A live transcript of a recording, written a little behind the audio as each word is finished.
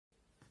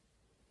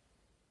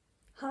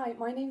Hi,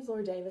 my name is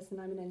Laura Davis and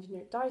I'm an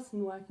engineer at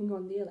Dyson working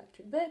on the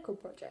electric vehicle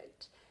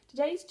project.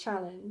 Today's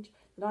challenge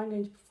that I'm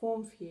going to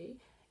perform for you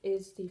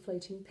is the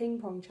floating ping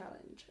pong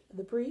challenge.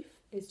 The brief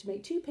is to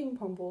make two ping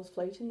pong balls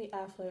float in the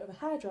airflow of a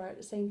hairdryer at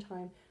the same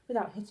time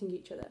without hitting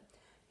each other.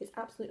 It's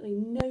absolutely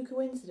no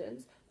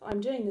coincidence that I'm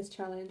doing this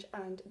challenge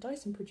and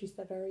Dyson produced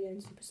their very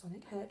own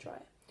supersonic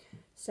hairdryer.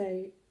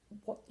 So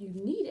what you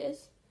need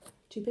is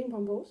two ping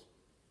pong balls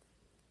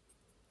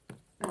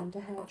and a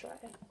hairdryer.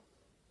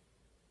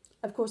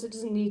 Of course, it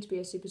doesn't need to be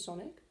a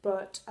supersonic,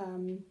 but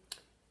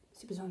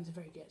supersonics are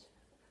very good.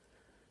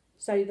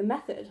 So the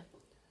method,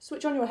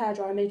 switch on your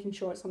hairdryer, making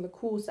sure it's on the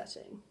cool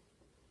setting.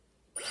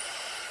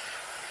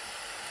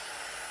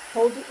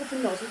 Hold it with the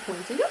nozzle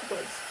pointing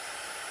upwards.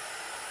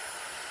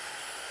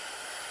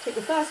 Take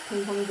the first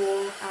ping pong ball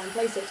and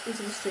place it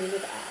into the stream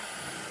of air.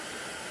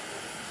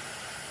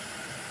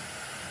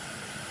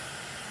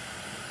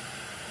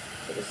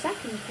 Take the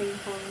second ping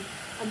pong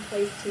and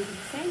place it into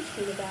the same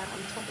stream of air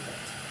on top of it.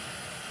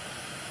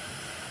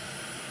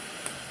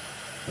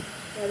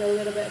 Get a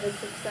little bit of a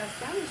success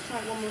there. Let's try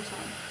it one more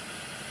time.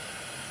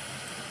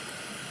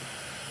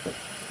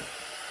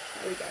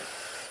 There we go.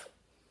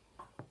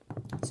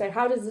 So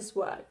how does this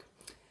work?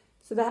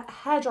 So the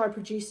hairdryer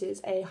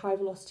produces a high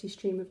velocity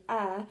stream of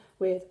air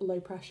with low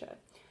pressure,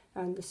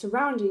 and the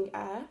surrounding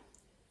air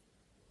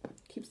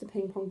keeps the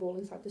ping pong ball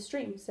inside the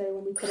stream. So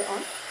when we put it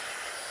on,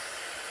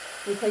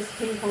 we place the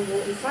ping pong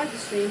ball inside the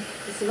stream,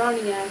 the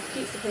surrounding air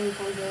keeps the ping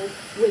pong ball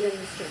within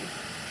the stream.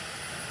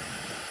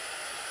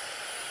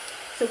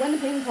 So when the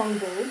ping pong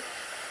ball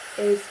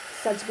is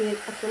said to be in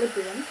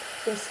equilibrium,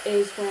 this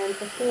is when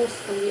the force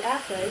from the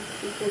airflow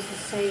equals the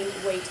same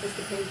weight as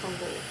the ping pong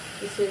ball.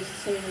 This is the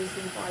same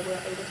reason why we're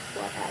able to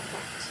fly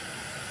aircraft.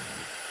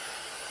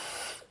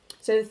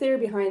 So the theory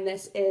behind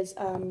this is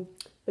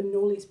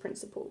Bernoulli's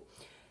principle.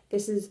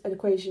 This is an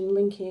equation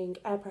linking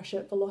air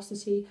pressure,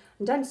 velocity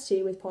and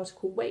density with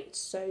particle weight.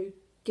 So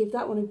give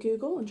that one a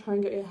Google and try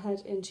and get your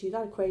head into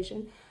that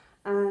equation.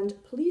 And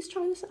please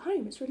try this at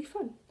home, it's really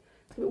fun.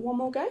 Give it one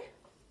more go.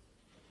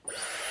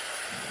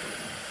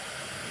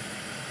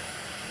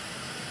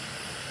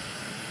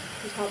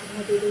 Just help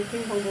with the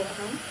ping pong ball at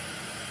home.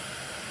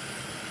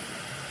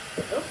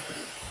 Oh,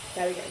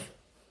 there we go.